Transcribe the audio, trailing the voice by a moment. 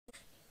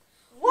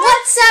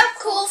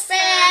Cool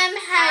fam,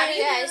 how are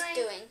you guys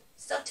doing?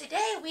 So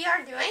today we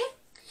are doing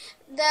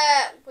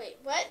wait,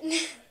 what?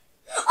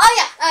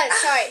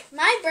 Sorry,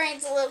 my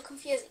brain's a little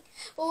confusing.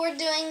 But we're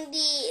doing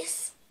the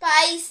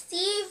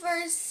spicy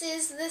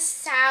versus the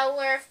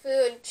sour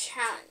food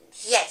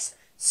challenge. Yes.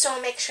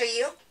 So make sure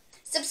you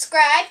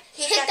subscribe,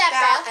 hit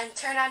that bell, and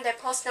turn on the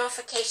post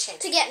notification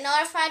to get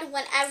notified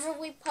whenever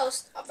we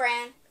post a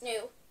brand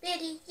new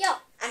video.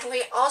 And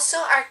we also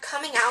are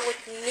coming out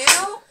with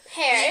new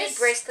Pairs,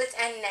 bracelets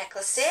and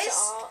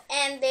necklaces.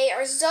 And they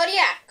are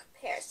zodiac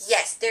pairs.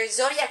 Yes, they're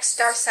zodiac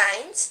star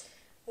signs.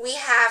 We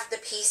have the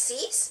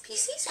Pisces.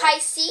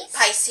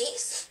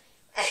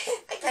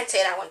 I can't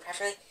say that one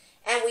properly.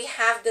 And we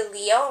have the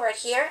Leo right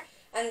here.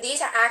 And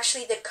these are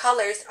actually the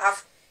colors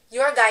of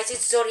your guys'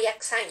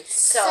 zodiac signs.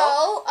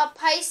 So a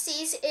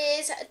Pisces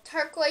is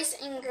turquoise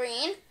and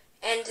green.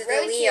 And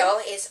the Leo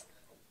is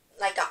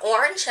like an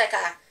orange, like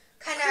a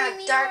kind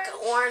of dark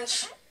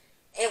orange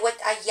with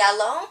a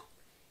yellow.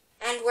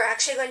 And we're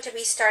actually going to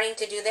be starting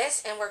to do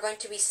this, and we're going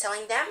to be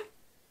selling them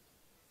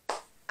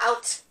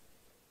out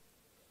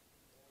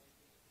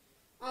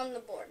on the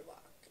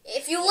boardwalk.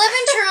 If you live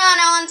in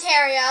Toronto,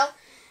 Ontario,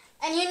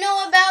 and you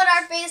know about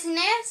our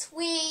business,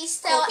 we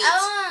sell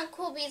out on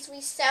Cool Beats.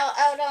 We sell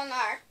out on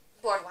our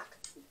boardwalk.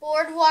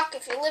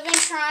 If you live in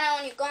Toronto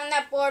and you go on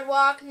that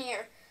boardwalk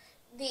near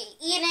the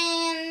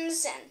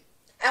eat-ins,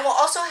 and we'll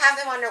also have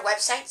them on our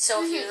website.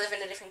 So if you live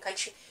in a different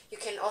country, you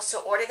can also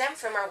order them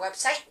from our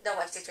website. The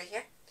website's right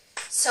here.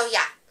 So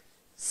yeah.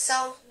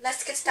 So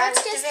let's get started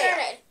with the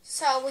video.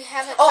 So we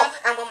have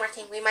and one more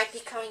thing. We might be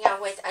coming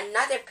out with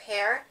another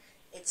pair.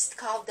 It's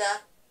called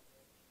the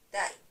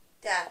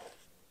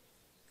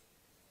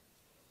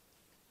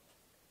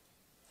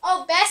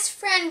best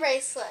friend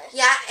bracelet.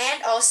 Yeah,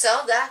 and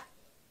also the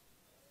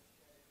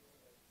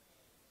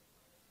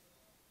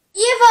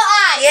evil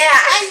eye. Yeah.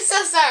 I'm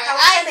so sorry. I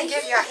was trying to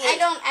give you a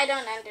hint. I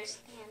don't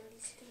understand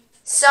these things.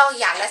 So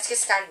yeah, let's get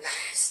started now.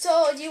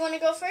 So do you want to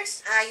go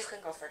first? You can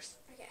go first.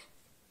 Okay.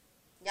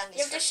 Youngest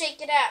you have first. to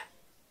shake it out.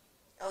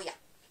 Oh yeah.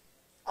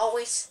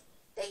 Always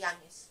the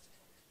youngest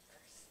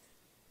first.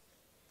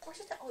 Or is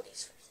it the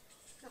oldest first?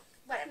 No,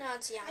 whatever. No,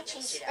 it's youngest. I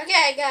changed it up. Okay,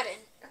 I got it.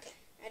 Okay.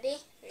 Ready?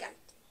 Yeah.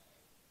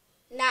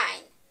 9.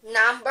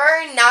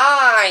 Number 9.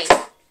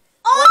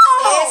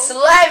 Oh! It's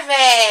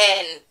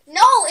 11.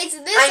 No, it's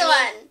this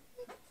one.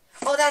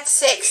 Oh, that's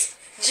 6.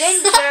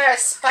 Ginger,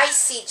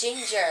 spicy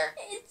ginger.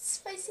 It's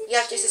spicy. You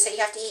have just to say you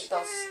have to eat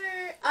both.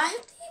 I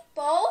have to eat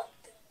both?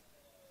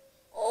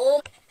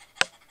 Oh.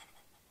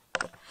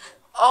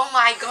 Oh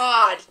my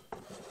God.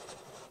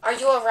 Are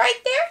you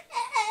alright there?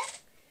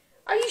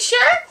 Are you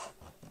sure?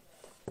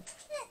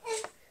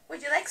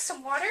 Would you like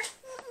some water?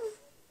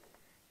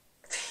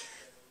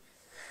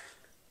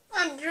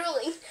 I'm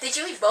drooling. Did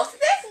you eat both of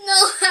them? No,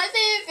 I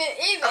didn't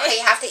eat it. Okay,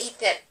 you have to eat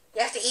them.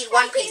 You have to eat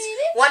one piece.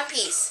 One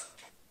piece.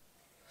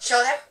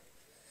 Show them.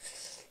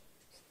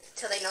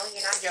 Till they know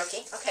you're not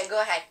joking. Okay,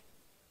 go ahead.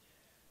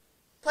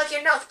 Plug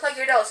your nose. Plug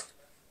your nose.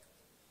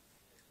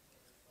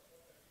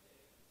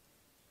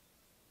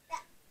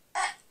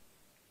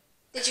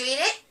 Did you eat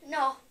it?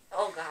 No.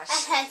 Oh gosh.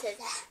 I hated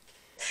that.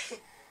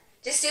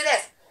 Just do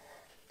this.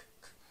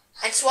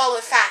 And swallow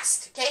it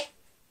fast, okay?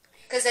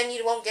 Because then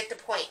you won't get the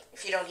point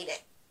if you don't eat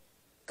it.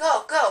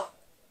 Go, go.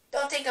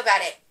 Don't think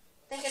about it.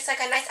 Think it's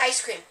like a nice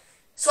ice cream.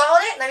 Swallow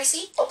it. Let me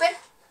see. Open.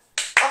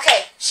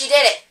 Okay, she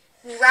did it.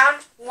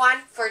 Round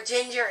 1 for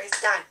Ginger is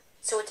done.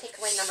 So we'll take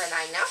away number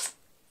 9 now.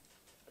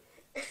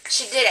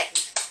 She did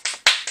it.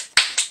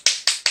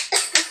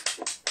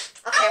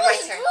 Okay, my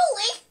turn.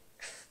 Drooling.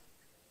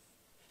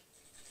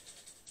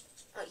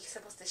 Oh, you're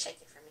supposed to shake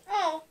it for me.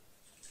 Oh.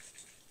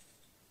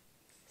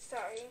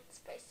 Sorry, it's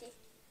spicy.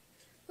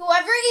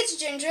 Whoever eats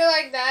ginger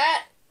like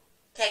that.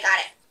 Okay, got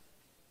it.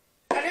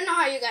 I don't know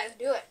how you guys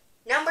do it.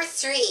 Number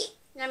 3.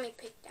 Let me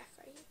pick that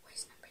for you.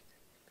 Where's number 3?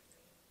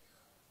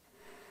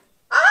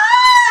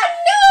 Ah,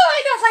 no,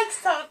 I don't like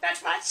salt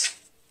that much.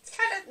 It's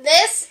kind of.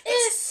 This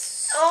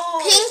is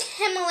pink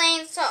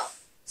Himalayan salt.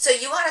 So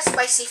you got a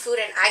spicy food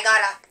and I got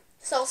a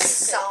salty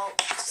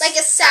salt, like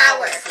a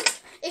sour food.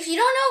 If you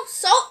don't know,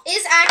 salt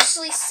is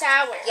actually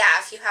sour. Yeah,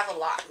 if you have a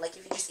lot, like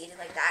if you just eat it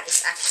like that,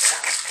 it's actually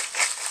sour.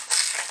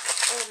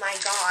 Oh my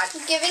God!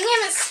 I'm giving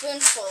him a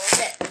spoonful of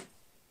it.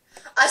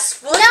 A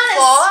spoonful?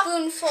 Not a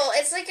spoonful.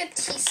 It's like a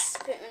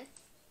teaspoon.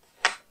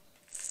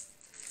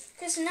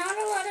 Because not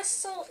a lot of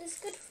salt is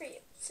good for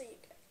you. So you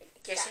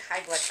gives you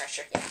high blood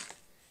pressure. Yeah.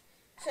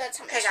 So that's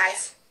how much. Okay,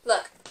 guys,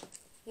 look.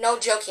 No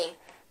joking.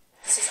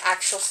 This is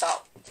actual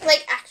salt.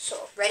 Like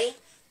actual. Ready?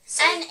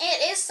 So and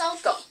it is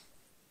salty. Go.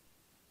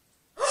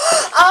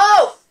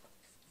 Oh!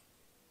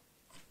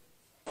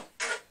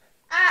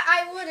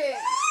 I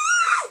wouldn't.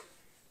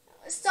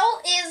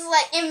 Salt is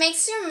like, it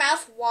makes your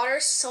mouth water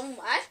so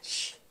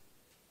much.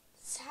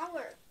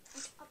 Sour.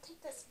 I'll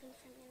take that spoon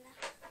from you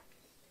now.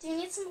 Do you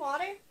need some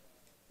water?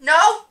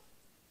 No!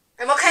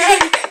 I'm okay.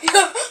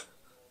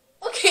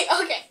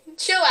 Okay.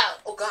 Chill out.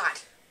 Oh God.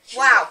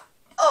 Wow.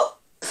 Oh.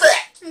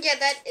 Yeah,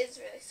 that is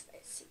really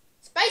spicy.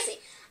 Spicy.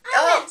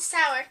 I meant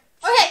sour.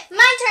 Okay,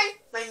 my turn.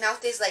 My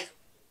mouth is like.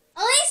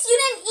 Only least you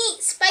didn't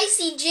eat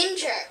spicy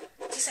ginger.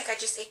 Tastes like I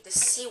just ate the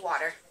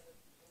seawater.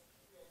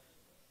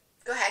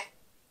 Go ahead.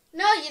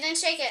 No, you didn't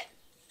shake it.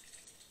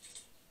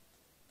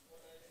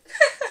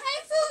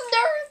 I'm so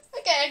nervous.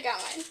 Okay, I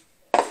got one.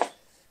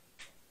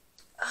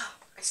 Oh,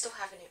 I still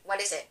haven't.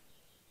 What is it?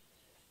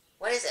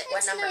 What is it?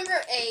 It's what number?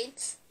 Number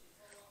 8.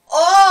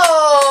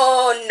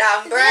 Oh,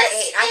 number 8.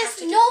 I have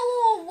to do...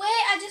 No,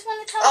 wait. I just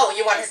want to tell Oh, them.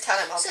 you want to tell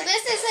them? Okay. So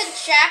this is a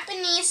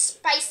Japanese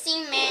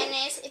spicy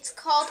mayonnaise. It's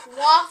called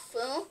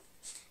wafu,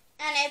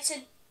 and it's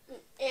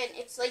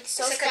like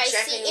so it's like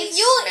spicy.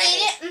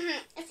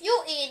 If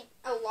you eat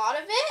a lot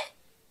of it,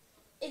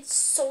 it's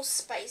so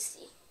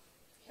spicy.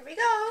 Here we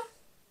go.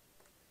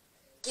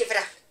 Give it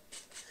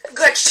a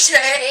good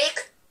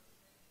shake.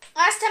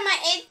 Last time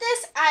I ate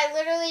this, I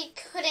literally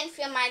couldn't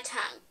feel my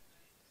tongue.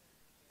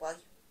 Well,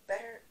 you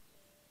better.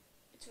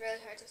 It's really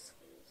hard to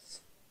squeeze.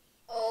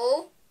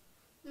 Oh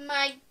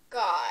my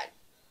god.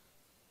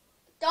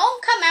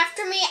 Don't come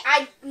after me.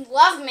 I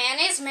love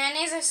mayonnaise.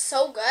 Mayonnaise is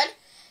so good.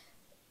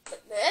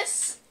 But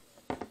this.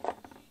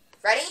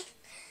 Ready?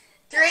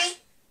 3,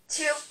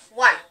 2,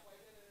 1.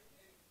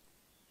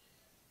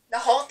 The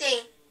whole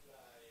thing.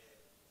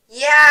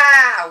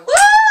 Yeah!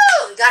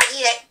 Woo! You gotta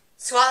eat it.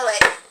 Swallow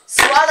it.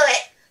 Swallow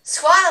it.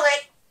 Swallow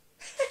it.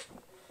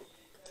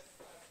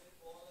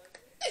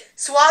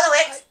 Swallow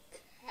it.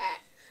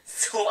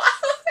 Swallow it.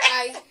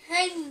 I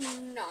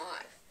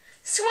cannot.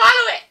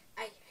 Swallow it.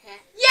 I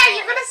can't. Yeah,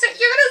 you're gonna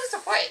lose a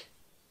point.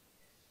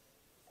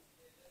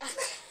 I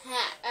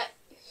can't.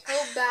 So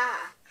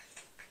bad.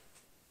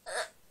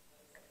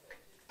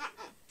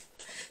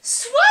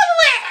 Swallow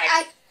it.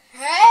 I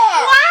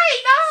can't. Why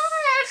not?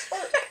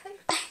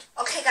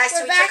 Okay, guys,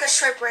 so we took a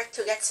short break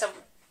to get some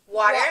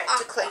water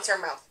to cleanse our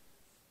mouth.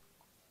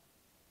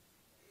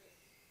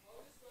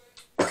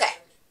 Okay,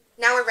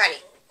 now we're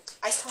ready.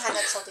 I still have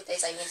that salty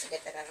taste. I need to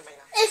get that out of my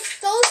mouth. It's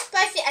so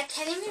spicy. I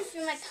can't even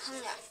feel my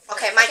tongue out.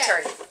 Okay, my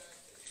turn.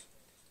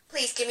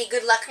 Please give me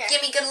good luck. Okay.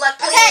 Give me good luck,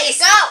 please. Okay,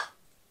 go.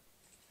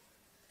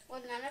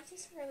 Well, none of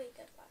these are really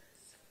good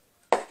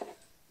ones.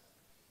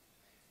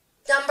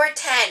 Number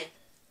 10.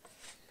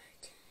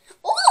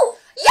 Oh!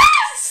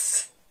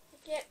 Yes!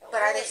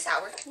 But are they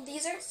sour?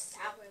 These are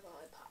sour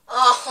lollipops.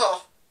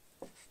 Oh.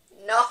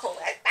 No,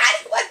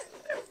 that wasn't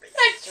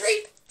a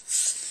treat.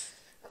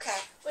 Okay.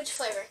 Which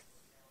flavor?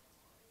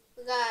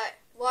 We got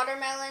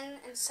watermelon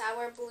and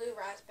sour blue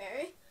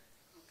raspberry.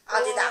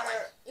 I'll do that one.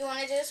 You want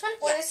to do this one?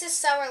 Yeah. Or this is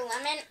sour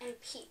lemon and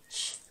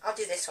peach. I'll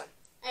do this one.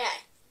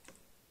 Okay.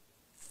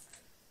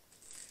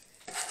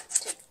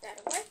 Take that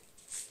away.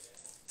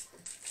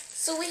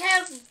 So we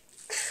have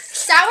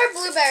sour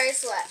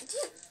blueberries left.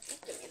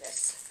 Give me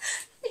this.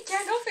 I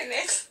can't open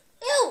it.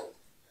 Ew.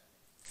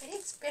 I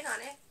didn't spit on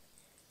it.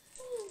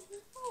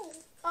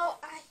 Oh,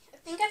 I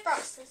think I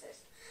brought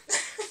scissors.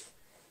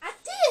 I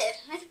did.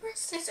 I brought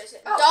scissors.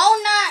 Oh.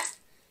 Do not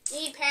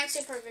need parent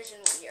supervision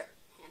when you're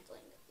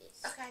handling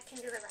these. Okay, I can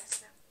do the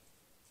rest now.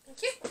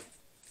 Thank you.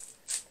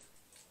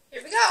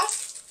 Here we go.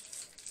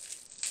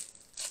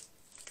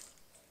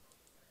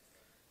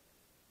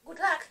 Good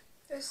luck.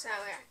 They're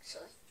sour,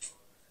 actually.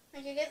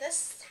 Like, you get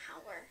this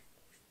sour.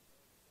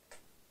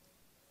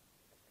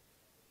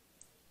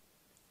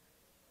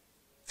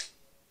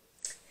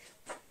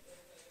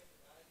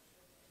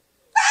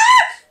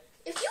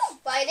 If you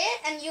bite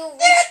it and you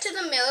reach to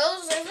the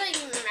middle, there's like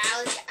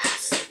malic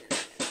acid in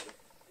it.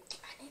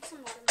 I need some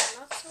watermelon.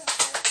 That's so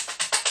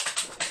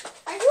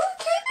hard. Are you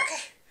okay?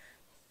 Okay.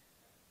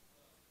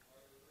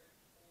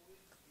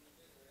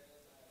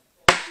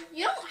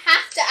 You don't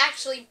have to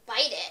actually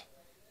bite it.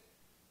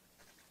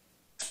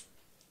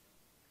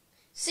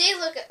 See,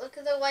 look at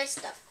the white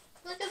stuff.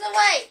 Look at the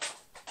white.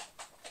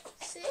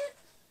 See it?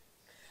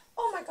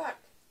 Oh my god.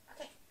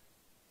 Okay.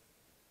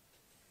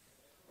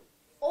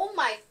 Oh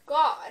my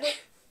god.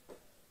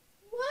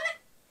 What?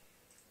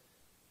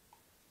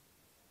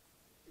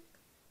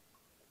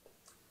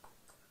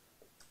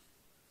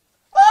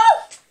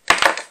 Oh!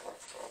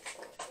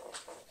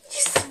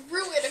 You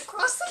threw it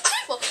across the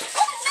table.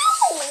 Oh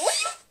no! What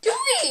are you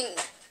doing?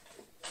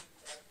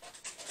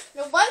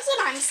 The ones that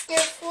I'm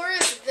scared for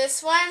is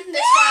this one,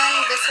 this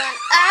one, this one.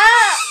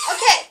 Ah!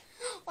 Okay.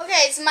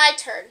 Okay, it's my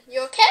turn.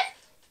 You okay?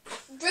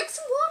 Drink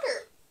some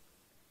water.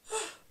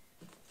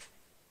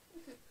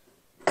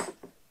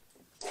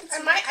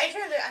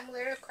 I'm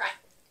literally crying.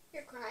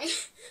 You're crying.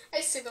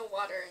 I see the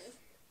water.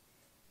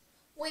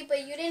 Wait, but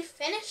you didn't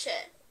finish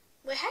it.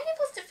 Wait, how are you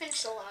supposed to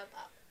finish the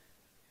lollipop?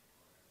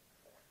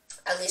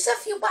 At least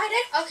if you bite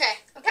it. Okay.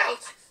 Okay.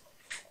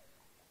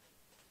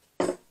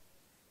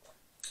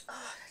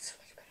 Oh, that's so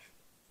much better.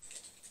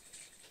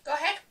 Go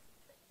ahead.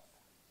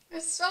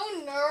 I'm so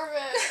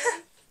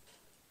nervous.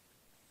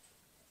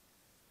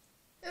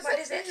 What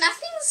is it?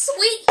 Nothing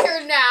sweet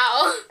here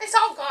now. It's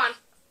all gone.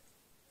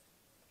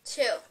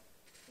 2.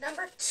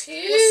 Number 2.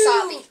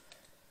 Wasabi.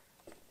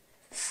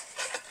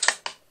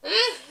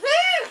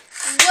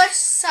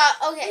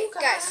 Wasabi. Okay,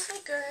 guys.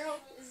 Girl.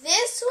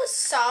 This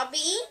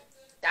wasabi.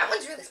 That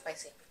one's really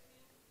spicy.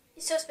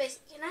 He's so spicy.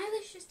 Can I at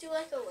least just do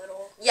like a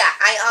little? Yeah,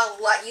 I'll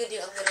let you do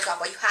a little dot,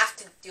 but you have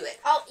to do it.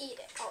 I'll eat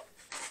it. I'll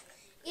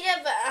eat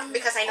it, but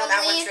because I know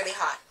that one's really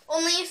hot.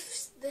 Only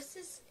if this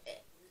is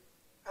it.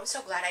 I'm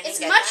so glad I didn't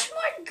get that. It's that.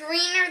 much more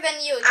greener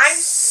than you. I'm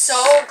so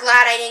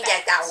glad I didn't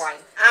get that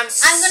one. I'm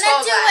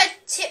gonna do glad.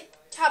 a tip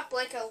top,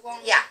 like a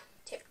long. Yeah.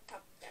 Tip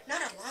top.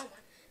 Not a long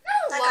one.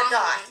 Not a like long a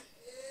dot. one.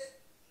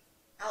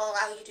 I'll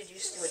allow you to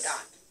just do a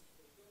dot.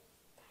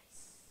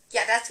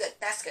 Yeah, that's good.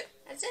 That's good.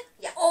 That's it?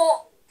 Yeah.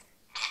 Oh,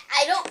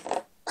 I don't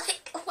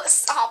like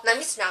wasabi. Let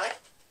me smell it.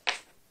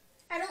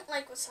 I don't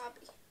like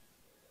wasabi.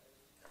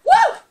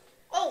 Whoa!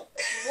 Oh,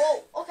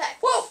 whoa. Okay.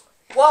 Whoa!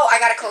 Whoa! I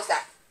gotta close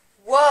that.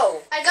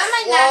 Whoa! I got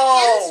my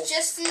napkins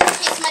just in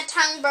case my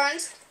tongue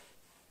burns.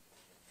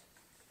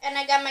 And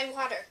I got my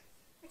water.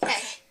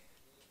 Okay.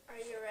 Are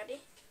you ready?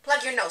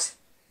 Plug your nose.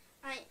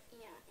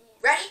 Yeah.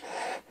 Ready?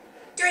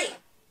 3,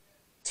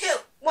 2,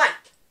 1.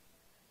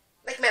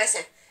 Like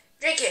medicine.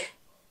 Drink it.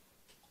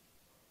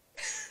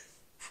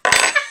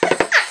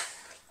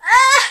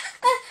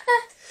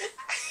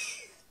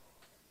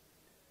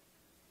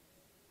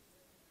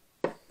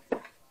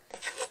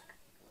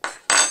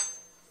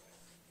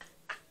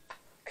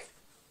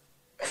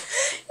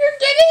 You're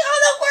getting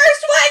all the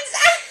worst ones.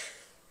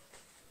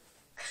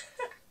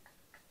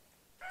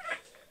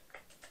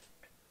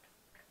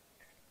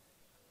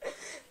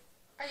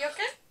 Are you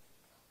okay?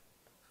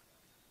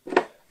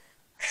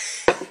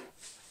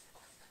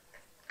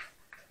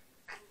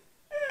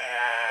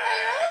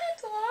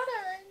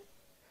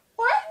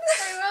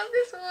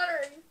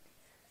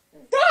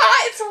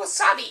 It's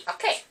wasabi.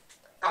 Okay.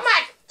 Come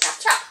on. Chop,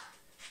 chop.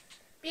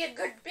 Be a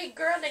good big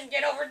girl and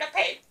get over the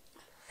pain.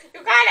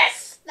 You got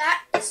it.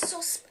 That is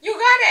so spicy. You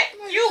got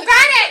it. You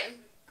got it.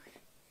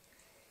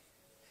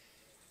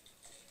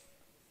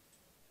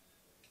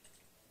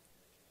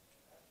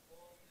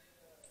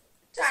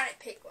 Got it.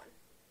 Pick one.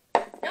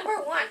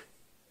 Number 1.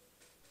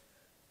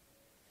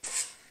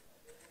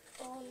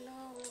 Oh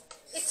no.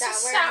 It's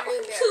sour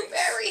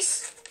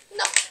blueberries.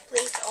 No,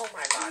 please. Oh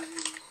my god.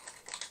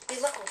 They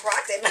look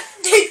rotten.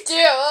 They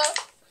do.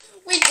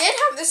 We did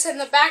have this in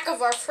the back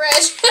of our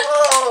fridge.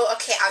 Oh,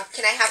 okay.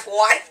 Can I have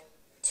 1?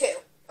 2.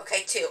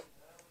 Okay, 2.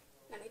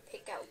 Let me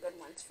pick out good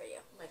ones for you.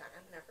 Oh my god,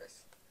 I'm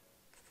nervous.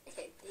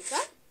 Okay, these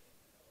one.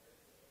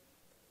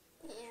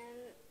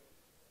 And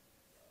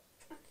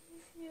I'll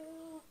give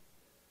you.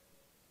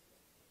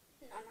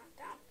 No, not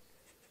that.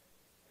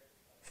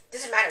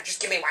 Doesn't matter.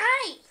 Just give me 1.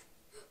 Hi.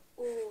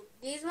 Ooh,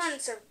 these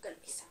ones are gonna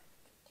be soft.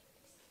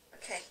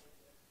 Okay.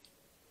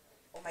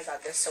 Oh my god,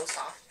 they're so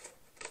soft.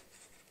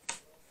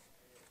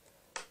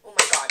 Oh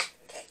my god.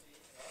 Okay.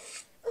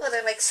 Oh,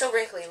 they're like so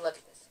wrinkly. Look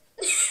at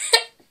this.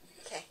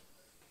 Okay.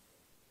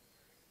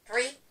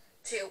 3,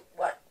 2,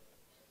 1.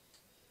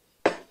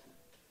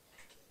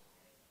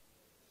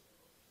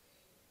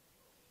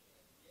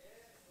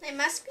 They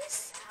must be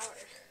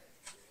sour.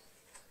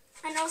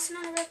 I know it's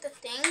not about the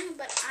thing,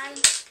 but I'm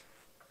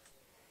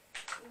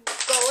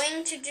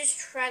going to just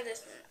try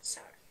this one.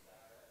 Sour.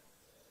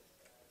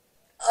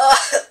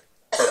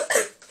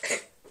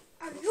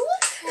 Are you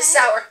okay? It's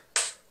sour.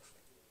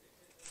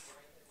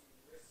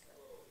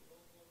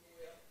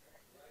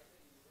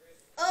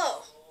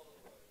 Oh.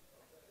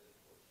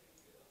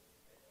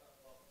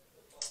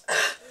 I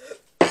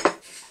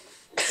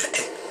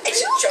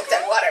just choked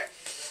on water.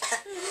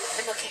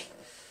 I'm okay.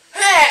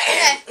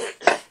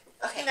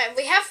 Okay,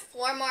 we have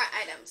 4 more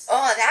items.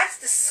 Oh, that's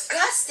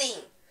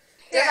disgusting.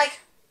 They're like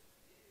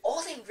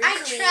old and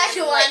wrinkly. I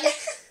tried one. Like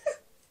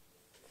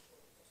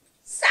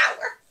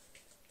sour.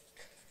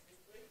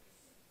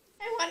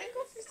 I want to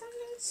go for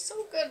something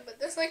so good, but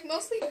there's like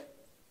mostly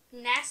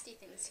nasty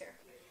things here.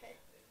 Okay.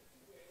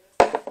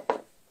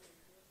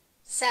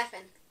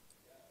 7.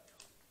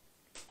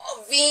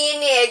 Oh,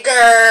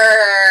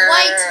 vinegar.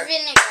 White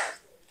vinegar.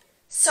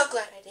 So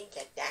glad I didn't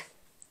get that.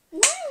 Why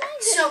am I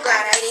So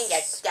glad I didn't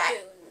get that.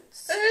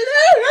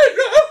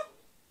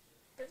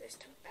 But there's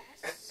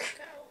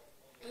Tabasco.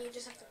 And you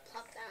just have to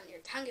plop that on your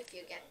tongue if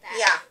you get that.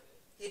 Yeah,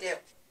 you do.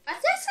 I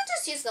think I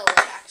just use the lid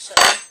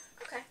actually.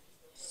 Okay.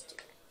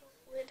 Stupid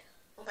lid.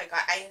 Oh my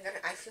god,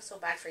 I feel so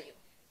bad for you.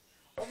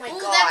 Oh my Ooh,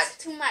 god. that's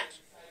too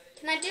much.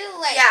 Can I do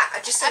like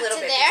just a up little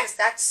to bit there? because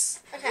that's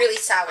Okay. really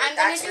sour. I'm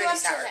That's gonna do really up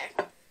sour. to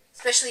there.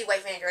 Especially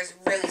white vinegar is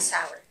really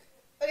sour.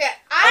 Okay.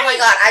 Oh my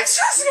god, I'm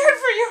so scared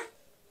for you.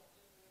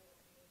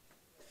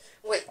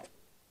 Wait.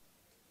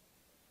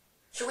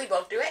 Should we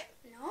both do it?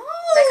 No.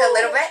 Like a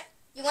little bit?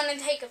 You want to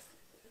take a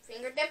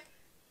finger dip?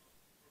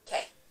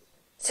 Okay.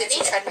 Since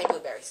you tried my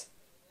blueberries.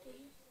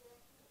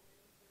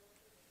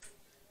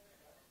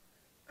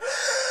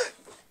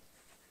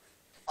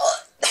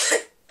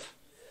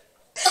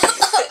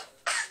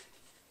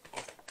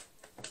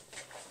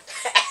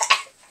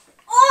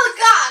 Oh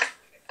god.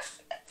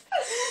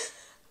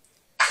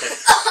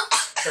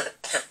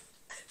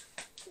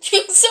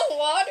 Drink some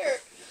water.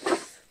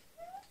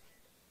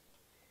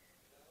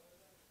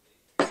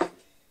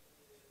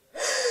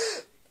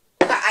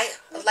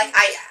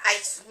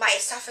 My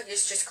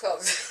esophagus just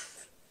closed.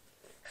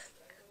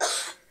 And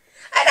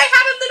I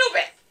had a little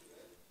bit.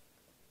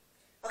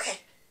 Okay.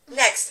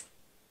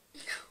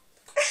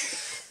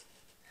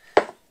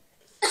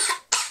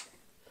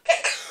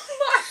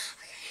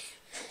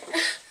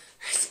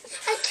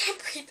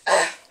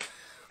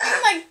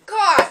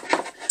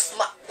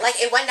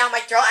 it went down my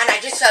throat and I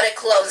just felt it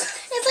close.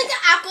 It's like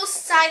an apple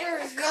cider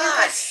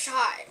vinegar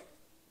shot.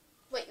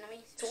 Wait, let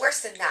me. It's worse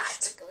than that.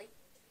 Swiggly.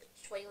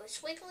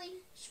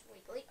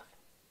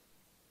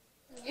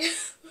 Okay.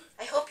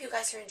 I hope you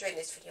guys are enjoying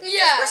this video.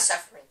 Yeah. We're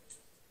suffering.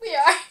 We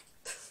are.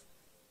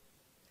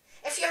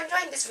 If you're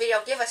enjoying this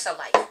video, give us a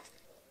like.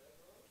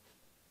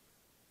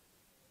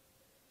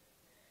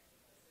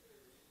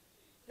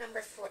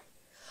 Number 4.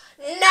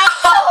 No!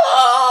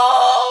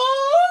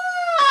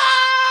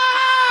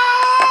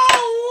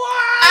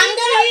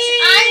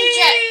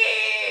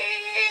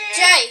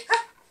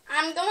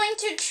 I'm going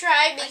to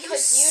try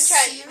because you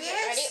tried.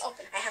 Serious? Ready?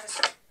 Open. I have a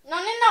spoon.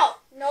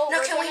 No,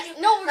 we're can we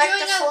doing do we're like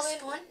doing the full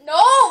spoon?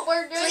 No,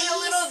 we're doing Please? a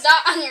little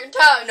dot on your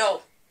tongue.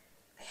 No.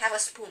 I have a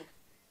spoon.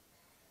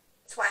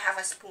 That's why I have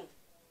a spoon.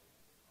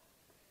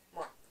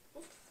 More.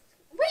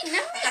 Wait, no.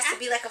 It has to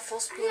be like a full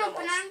spoon. No, almost.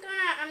 but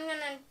I'm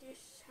gonna do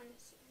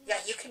something. Yeah,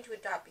 you can do a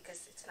dot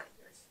because it's not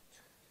yours.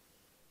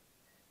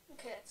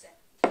 Okay, that's it.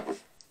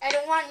 I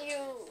don't want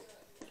you.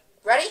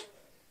 Ready?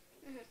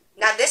 Mm-hmm.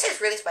 Now this is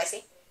really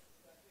spicy.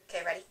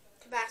 Okay, ready?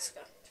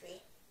 Tabasco.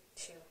 3,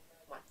 2,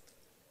 1.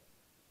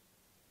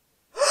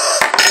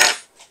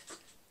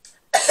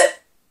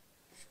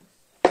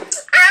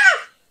 Ah!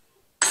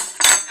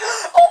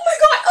 Oh my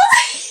god!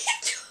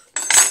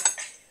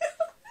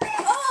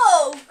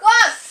 Oh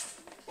God!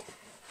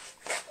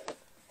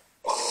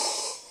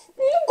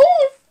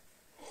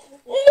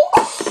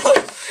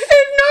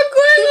 It's not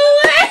going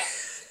away!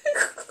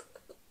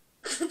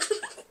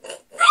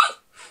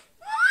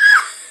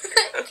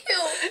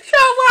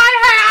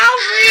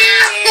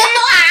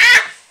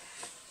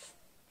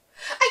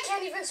 I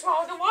can't even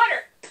swallow the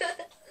water.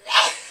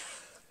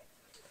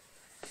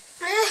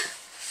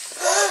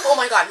 Oh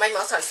my god, my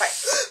mouth's on fire.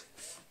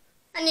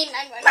 I need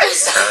 911. I'm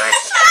sorry.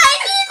 I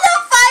need the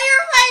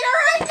firefighter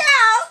right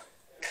now.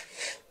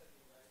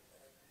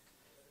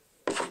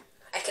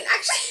 I can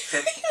actually.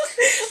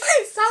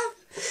 I'm sorry.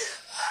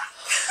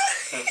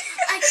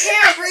 I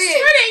can't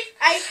breathe.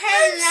 I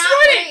cannot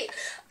breathe.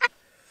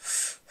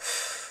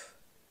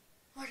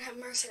 Lord have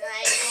mercy, that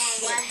ain't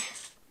going away.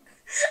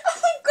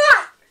 Oh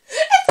god,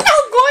 it's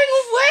not going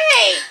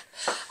away.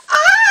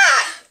 Ah!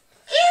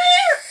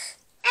 Ew!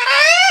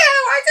 Ah!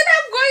 Why is it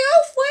not going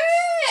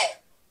away?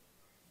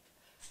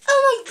 Oh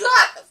my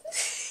god.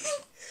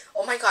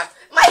 Oh my god.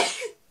 My.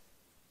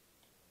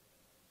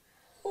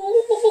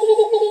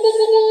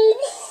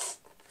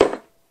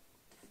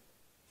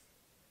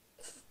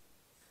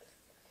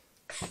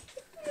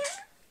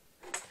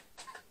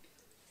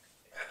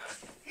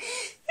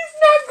 It's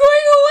not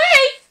going away.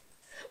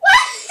 Why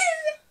is it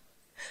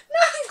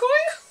not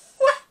going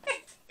away?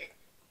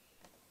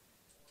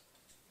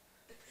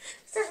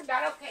 This is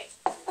not okay.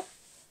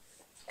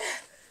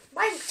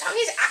 My tongue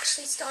is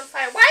actually still on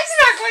fire. Why is it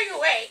not going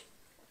away?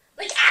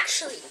 Like,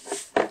 actually.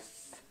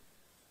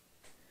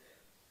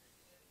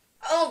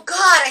 Oh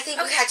god, I think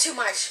we had too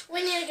much.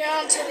 We need to go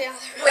on to the other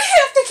room. We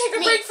have to take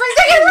a break for a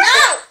second.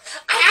 No!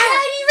 I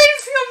can't even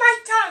feel my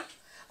tongue.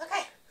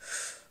 Okay.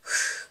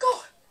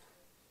 Go.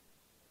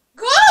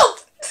 Go!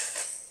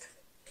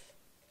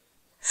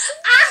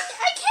 I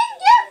can't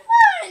get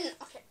one!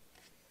 Okay.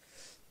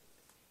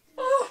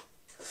 Oh.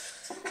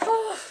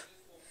 Oh.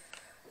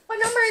 What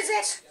number is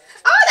it?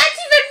 Oh, that's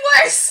even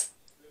worse.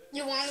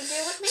 You want to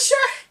deal with me?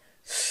 Sure.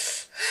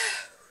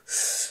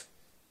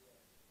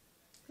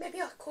 Maybe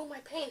I'll cool my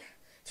pain.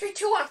 3,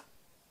 2, 1.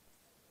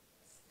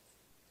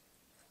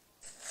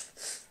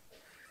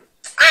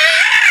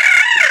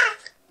 Ah!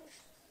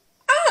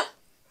 Ah!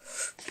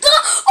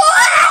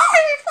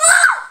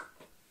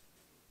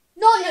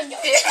 No.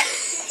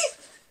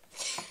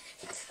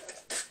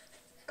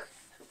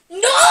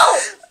 No!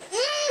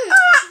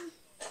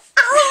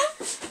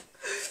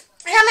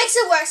 That makes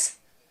it worse.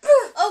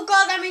 Oh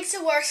God, that makes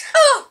it worse.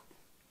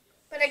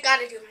 But I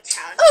gotta do my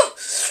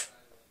challenge.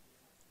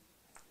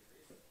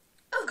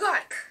 Oh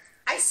god.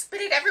 I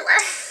spit it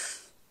everywhere.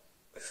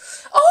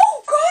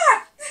 Oh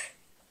god.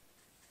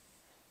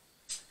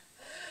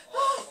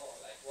 Oh.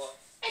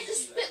 I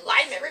just spit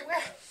lime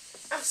everywhere.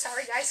 I'm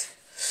sorry guys.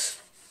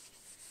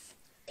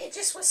 It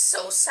just was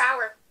so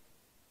sour.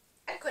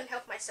 I couldn't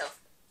help myself.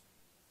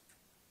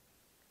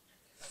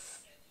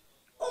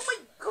 Oh my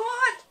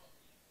god.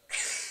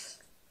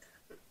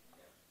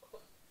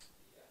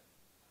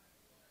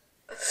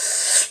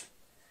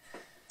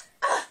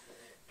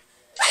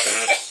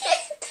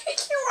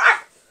 Take your arm.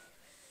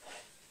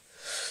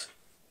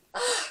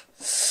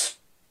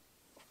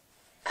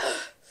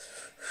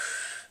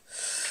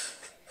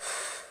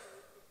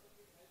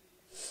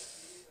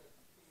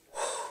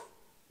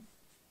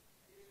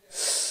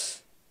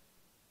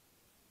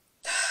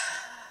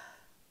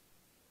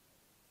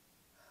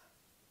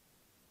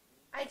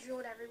 I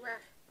drooled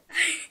everywhere.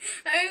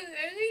 I'm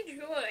really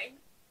drooling.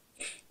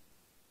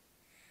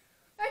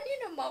 I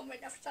need a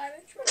moment of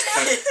silence for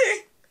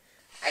that.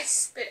 I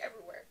spit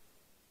everywhere.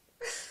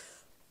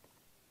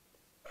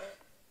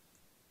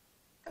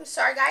 I'm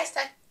sorry guys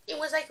that it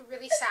was like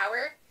really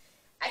sour.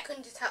 I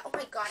couldn't just tell. Oh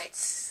my god,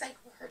 it's like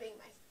hurting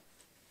my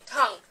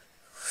tongue.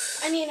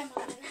 I need a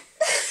moment.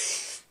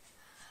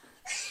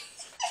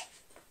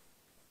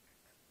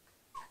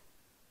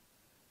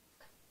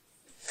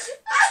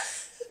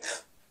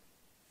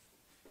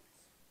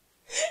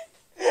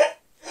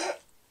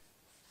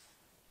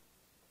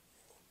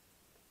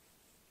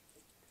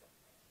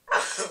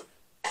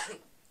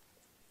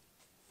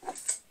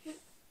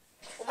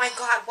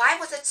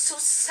 that's so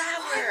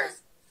sour.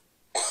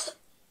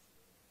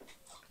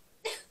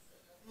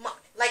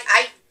 Like,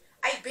 I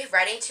bit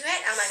right into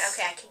it. I'm like,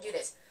 okay, I can do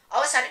this.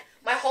 All of a sudden,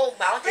 my whole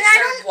mouth just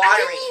started watering.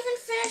 I didn't even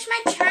finish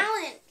my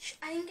challenge.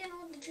 I didn't get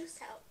all the juice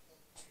out.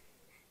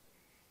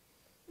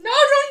 No,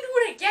 don't do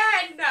it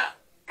again.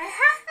 I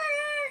have to.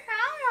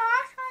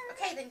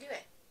 Okay, then do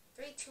it.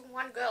 3, 2,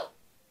 1, go.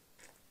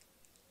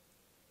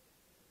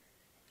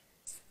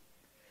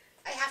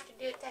 I have to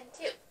do it then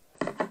too.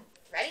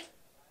 Ready?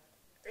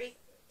 3,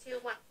 2,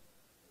 1.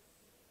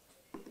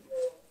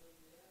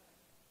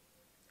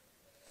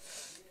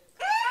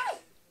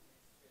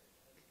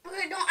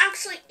 Okay, don't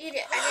actually eat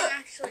it. I didn't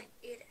actually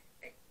eat it.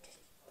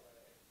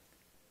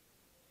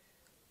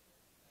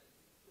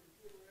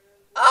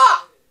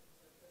 Oh!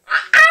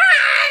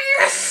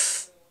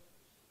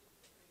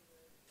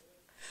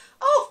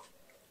 Oh!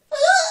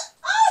 Oh,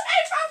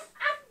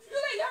 I'm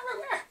feeling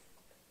everywhere.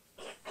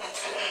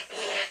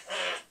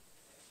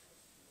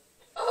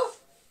 Oh.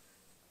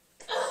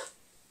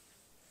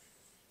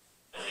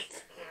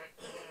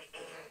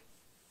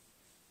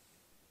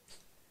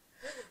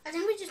 I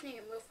think we just need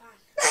to move on.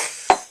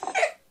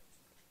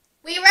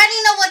 We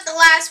already know what the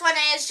last one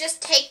is.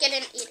 Just take it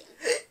and eating.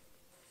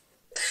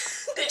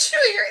 Did you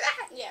hear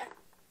that? Yeah.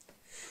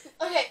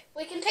 Okay,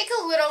 we can take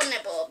a little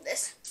nibble of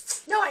this.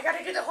 No, I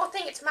gotta do the whole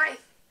thing. It's mine.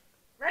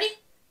 Ready?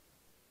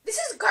 This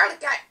is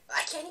garlic. I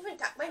can't even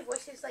talk. My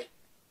voice is like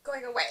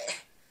going away.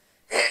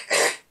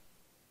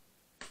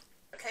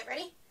 Okay,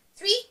 ready?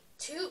 3,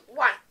 2,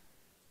 1.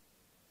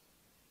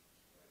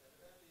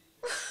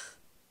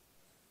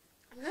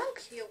 I'm gonna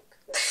puke.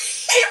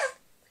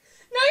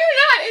 No, you're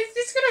not. It's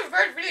just gonna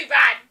burn really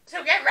bad.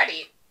 So get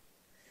ready.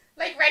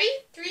 Like, ready?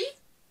 3,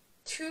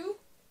 2,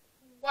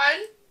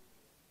 1,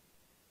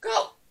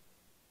 go.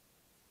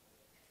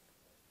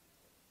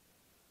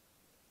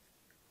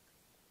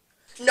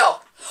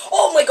 No.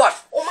 Oh my god.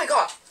 Oh my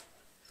god.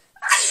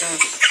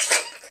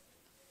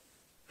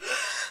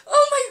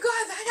 Oh my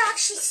god, that's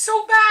actually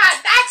so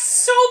bad. That's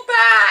so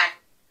bad.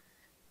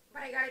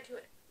 But I gotta do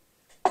it.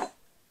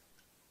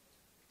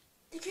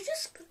 Did you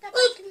just put that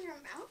back in your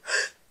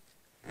mouth?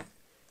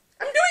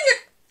 I'm doing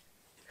it.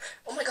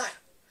 Oh my god.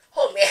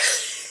 Hold me. Ew,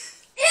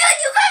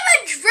 you got a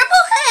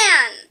dribble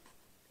hand.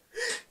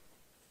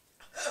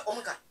 Oh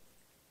my god.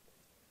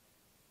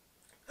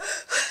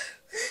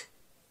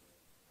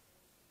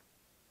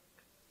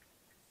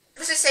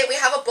 Let's just say we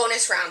have a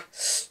bonus round.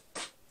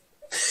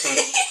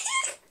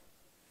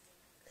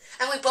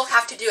 And we both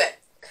have to do it.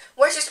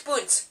 Where's your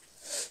spoons?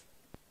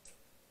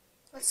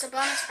 What's the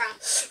bonus round?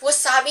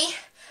 Wasabi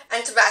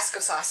and Tabasco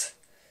sauce.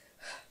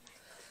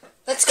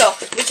 Let's go.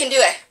 We can do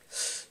it.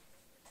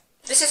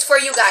 This is for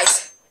you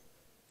guys.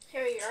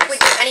 Here you We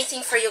do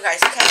anything for you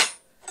guys, okay?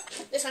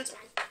 This one's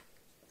mine.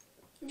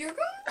 You're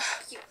going to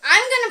puke.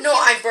 I'm going to No,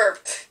 I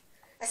burped.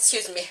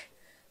 Excuse me.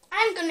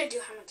 I'm going to do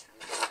how much time.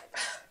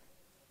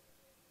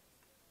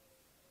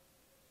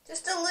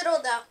 Just a little,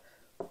 though.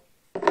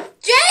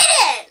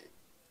 Jaden!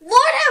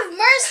 Lord have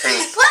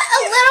mercy. Put a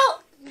little.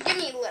 Give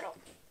me a little.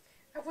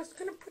 I was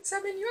going to put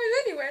some in yours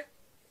anyway.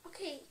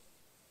 Okay.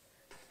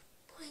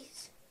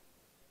 Please.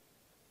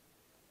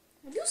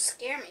 You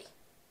scare me.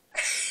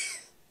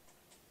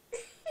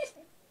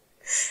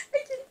 I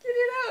can't get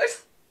it out.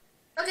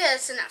 Okay,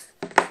 that's enough.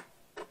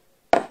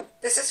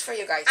 This is for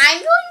you guys. I'm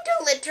going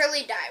to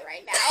literally die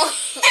right now.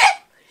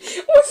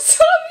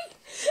 Wasabi.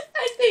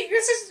 I think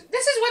this is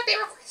what they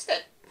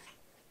requested.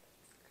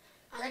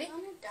 Ready?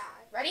 I'm gonna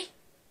die. Ready?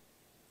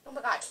 Oh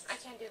my god, I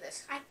can't do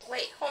this.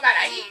 Wait, hold on.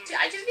 I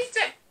just need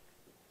to.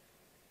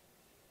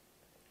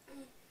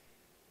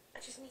 I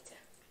just need to.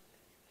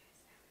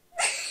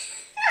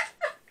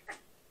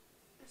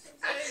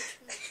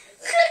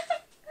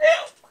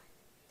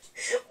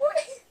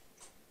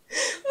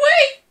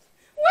 Wait.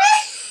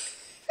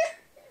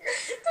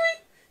 3,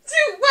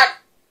 2,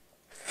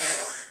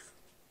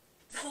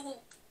 1.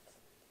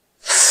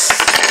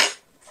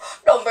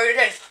 Don't bring it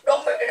in.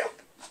 Don't bring it in.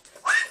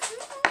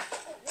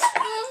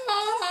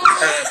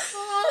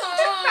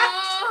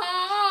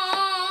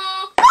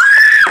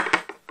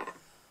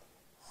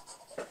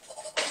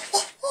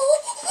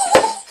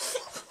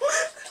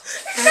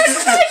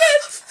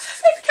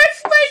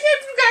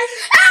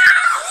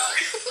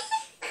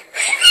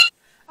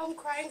 I'm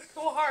crying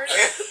so hard.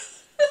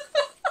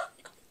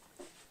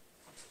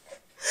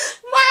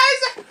 My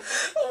eyes are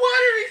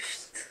watering.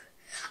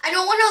 I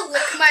don't want to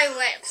lick my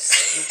lips.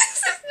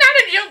 It's not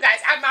a joke,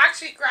 guys. I'm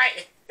actually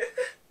crying.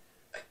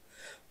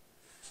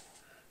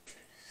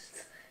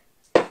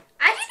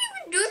 I didn't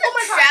even do the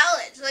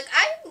challenge. Like,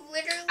 I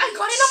literally... I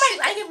got it on my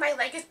leg and my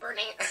leg is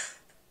burning.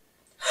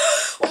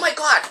 Oh my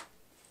god.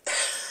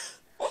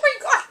 Oh my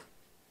god.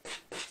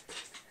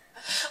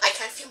 I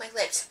can't feel my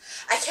lips.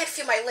 I can't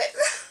feel my lips.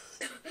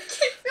 I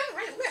can't feel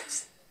my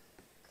lips.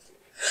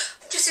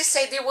 Just to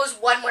say, there was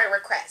one more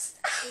request.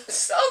 I'm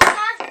so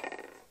sorry.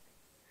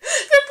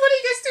 They're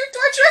putting us through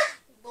torture.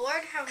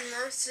 Lord have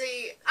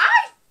mercy.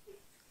 Okay.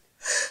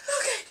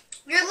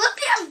 You're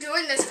lucky I'm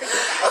doing this for you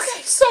guys.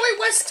 Okay, so it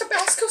was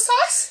Tabasco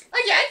sauce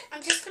again.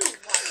 I'm just gonna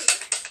watch it.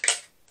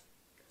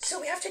 So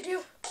we have to do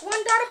 1 dot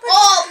of...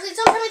 Oh, please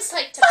don't tell me it's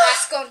like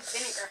Tabasco and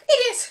vinegar.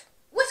 It is.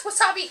 With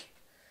wasabi.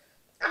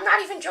 I'm not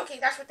even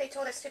joking. That's what they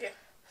told us to do.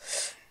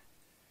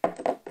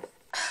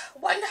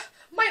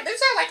 My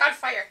lips are like on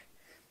fire.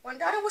 1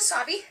 dot of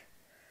wasabi.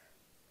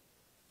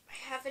 I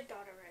have a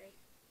dot already.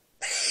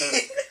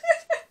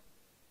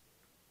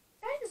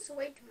 That is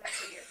way too much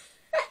for you.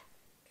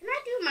 Can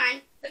I do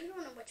mine? You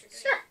don't know what you're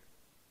doing. Sure.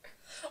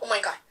 Oh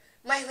my god.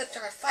 My lips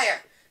are on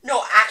fire.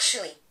 No,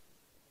 actually.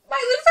 My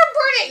lips are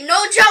burning.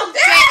 No joke,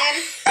 Jaden.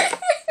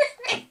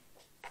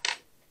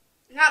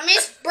 Not me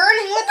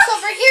burning lips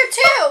over here,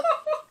 too.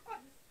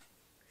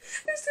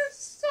 This is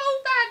so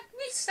bad.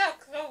 We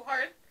suck so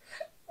hard.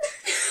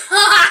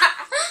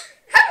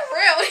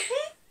 Really?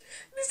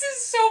 This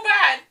is so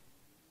bad.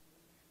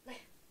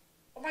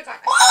 Oh my god.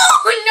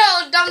 Oh,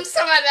 no. Dump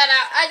some of that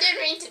out. I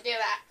didn't mean to do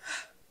that.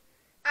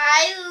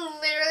 I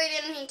literally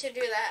didn't mean to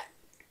do that.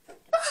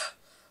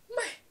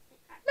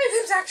 My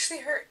lips actually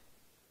hurt.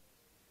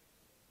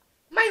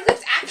 My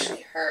lips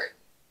actually hurt.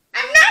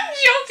 I'm not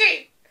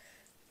joking.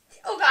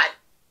 Oh god.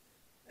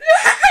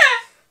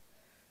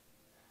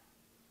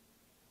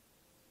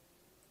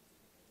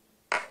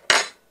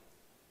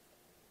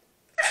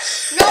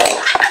 No.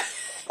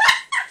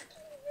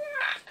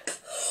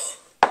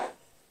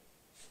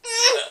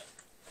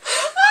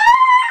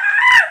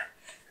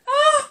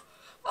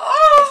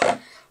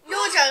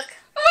 No joke.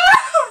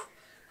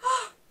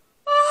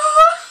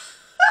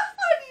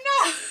 No.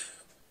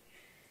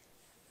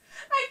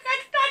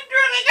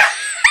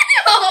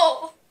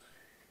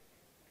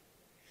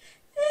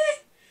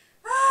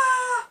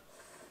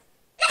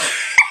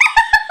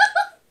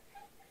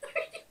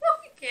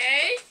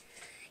 Okay.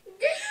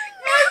 Get your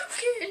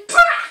napkin.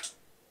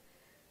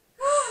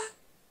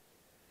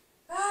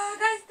 Oh,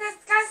 that's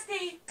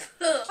disgusting.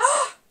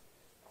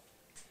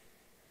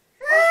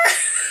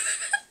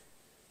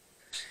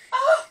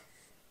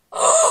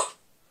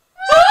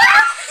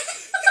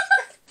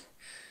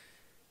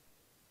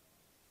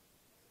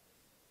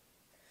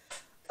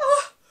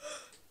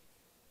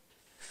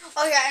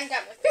 Oh yeah, I'm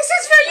done with it. This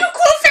is for you,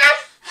 Cool Fam.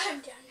 I'm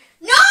done.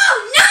 No!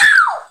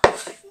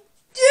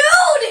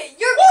 Dude!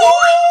 You're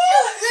going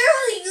to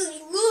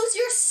literally lose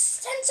your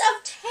sense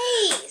of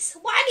taste.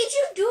 Why did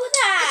you do I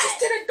that? just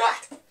did a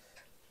dot.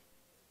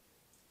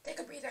 Take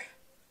a breather.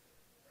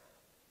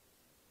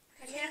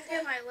 I can't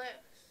feel my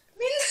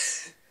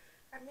lips.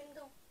 I'm in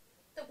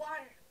the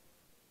water.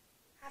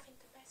 Having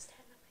the best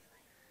time of my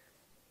life.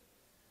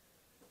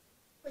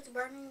 With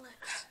burning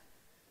lips.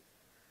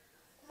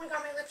 Oh my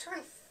god, my lips are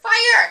on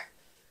fire!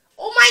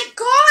 Oh my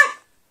god!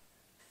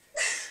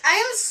 I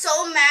am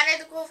so mad at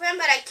the Cool Fam,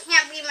 but I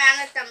can't be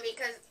mad at them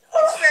because it's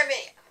for a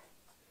video.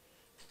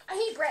 I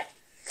need bread.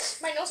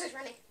 My nose is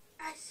running.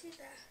 I see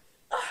that.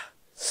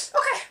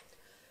 Okay.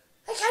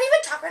 I can't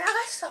even talk right now,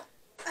 guys, so.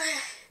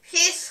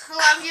 Peace. I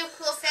love you,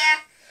 Cool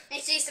Fam.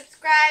 Make sure you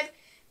subscribe.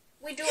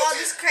 We do all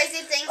these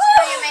crazy things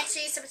for you. Make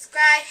sure you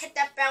subscribe, hit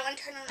that bell, and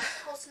turn on the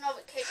post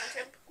notifications.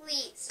 And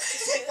please,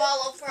 just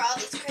follow for all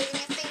these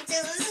crazy things.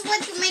 This is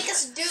what you make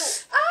us do.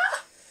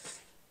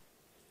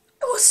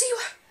 We'll see you.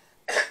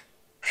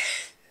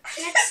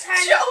 Next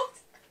time.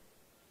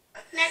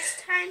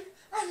 Next time.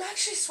 I'm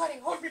actually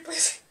sweating. Hold me,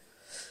 please.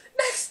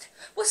 Next.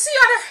 We'll see you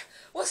on our...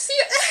 We'll see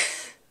you...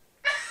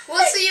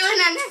 We'll see you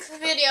in our next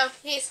video.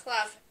 Peace,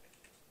 love.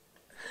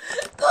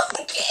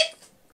 Okay.